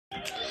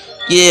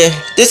Yeah,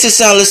 this is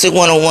Soundlistic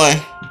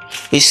 101.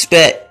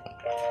 Respect,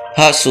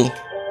 hustle,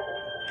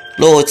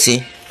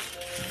 loyalty.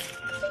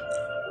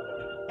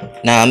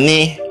 Now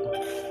me.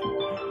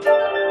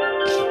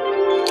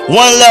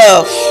 One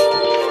love.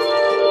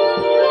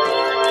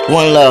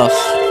 One love.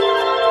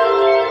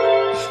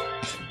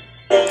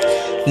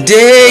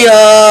 They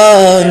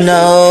all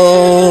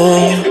know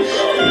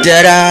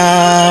that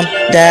I'm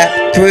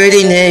that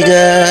pretty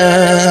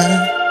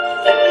nigga.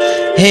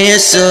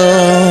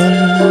 Handsome,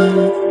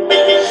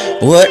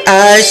 with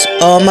ice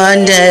on my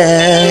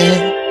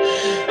neck.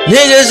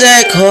 Niggas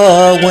act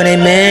hard when they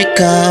man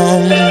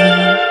come.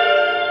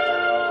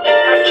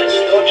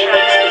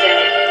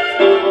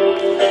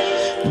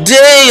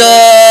 They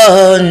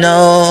all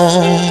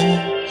know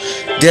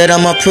that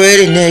I'm a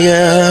pretty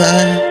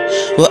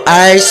nigga with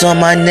ice on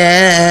my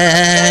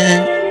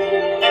neck.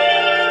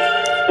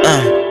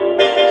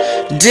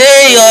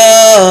 They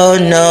all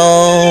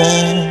know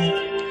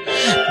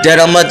that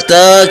I'm a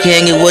thug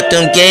hanging with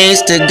them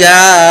gangster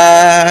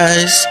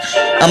guys.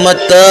 I'm a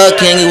thug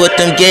hanging with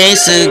them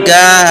gangster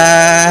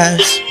guys.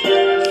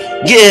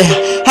 Yeah,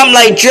 I'm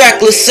like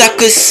Dracula,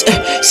 suckers.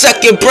 Suck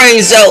your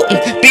brains out.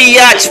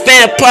 Biatch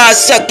vampire,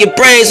 suck your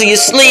brains on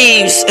your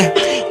sleeves.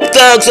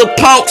 Thugs or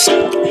punks.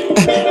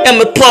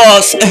 Emma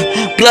paws,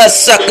 blood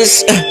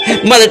suckers,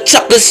 mother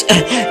chuckers.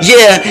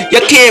 Yeah,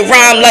 y'all can't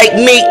rhyme like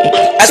me.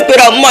 I spit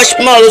out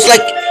marshmallows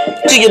like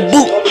to your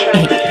boot.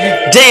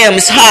 Damn,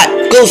 it's hot.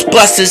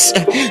 Ghostbusters,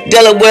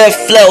 Delaware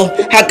flow.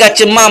 I got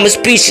your mama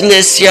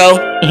speechless, yo.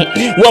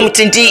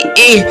 Wilmington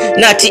DE,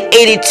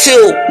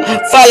 1982.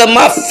 Follow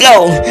my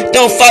flow,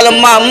 don't follow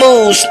my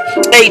moves.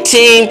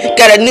 18,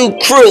 got a new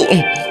crew.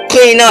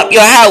 Clean up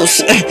your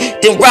house,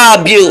 then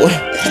rob you.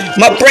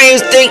 My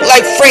brains think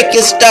like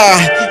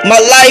Frankenstein. My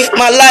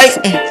life.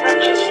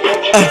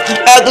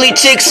 Ugly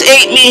chicks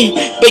hate me,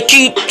 but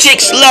cute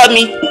chicks love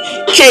me.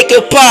 Cake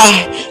and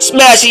pie,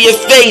 smash in your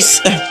face.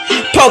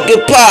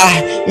 Pumpkin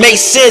pie, makes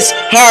sense.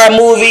 Horror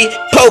movie,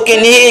 poking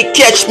head,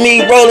 catch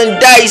me rolling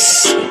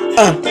dice.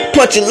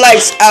 Punching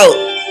lights out.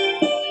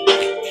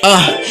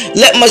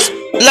 Let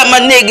my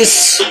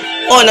niggas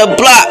on the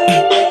block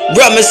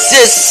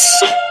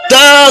reminisce.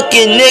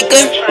 Thuggin',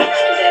 nigga.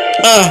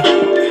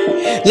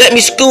 Let me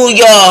school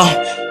y'all.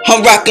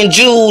 I'm rockin'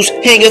 jewels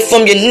hanging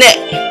from your neck.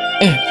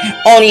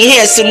 Only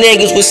handsome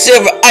niggas with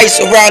silver ice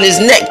around his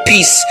neck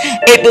piece.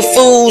 April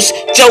Fools,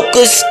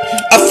 jokers.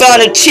 I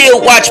found a chill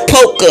watch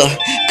poker.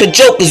 Cause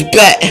Joker's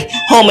back.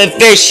 Home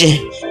invasion.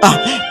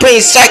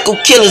 Bring psycho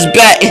killers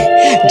back.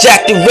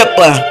 Jack the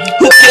Ripper.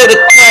 Who killed the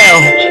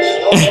clown?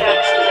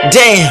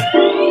 Damn.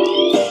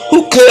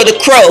 Who killed the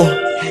crow?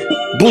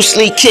 Bruce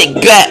Lee kick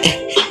back.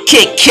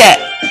 Kit Kat.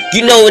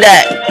 You know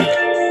that.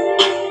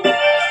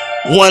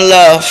 One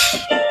love.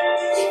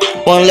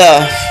 One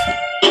love.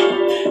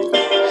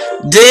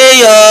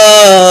 They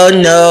all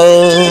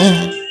know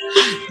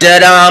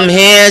that I'm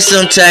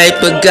handsome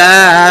type of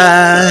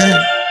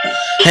guy.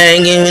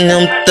 Hanging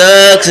them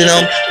thugs and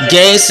them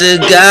gangster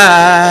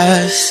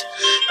guys.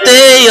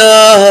 They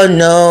all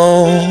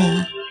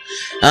know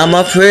I'm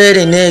a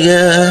pretty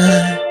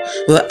nigga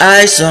with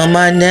ice on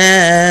my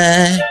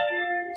neck.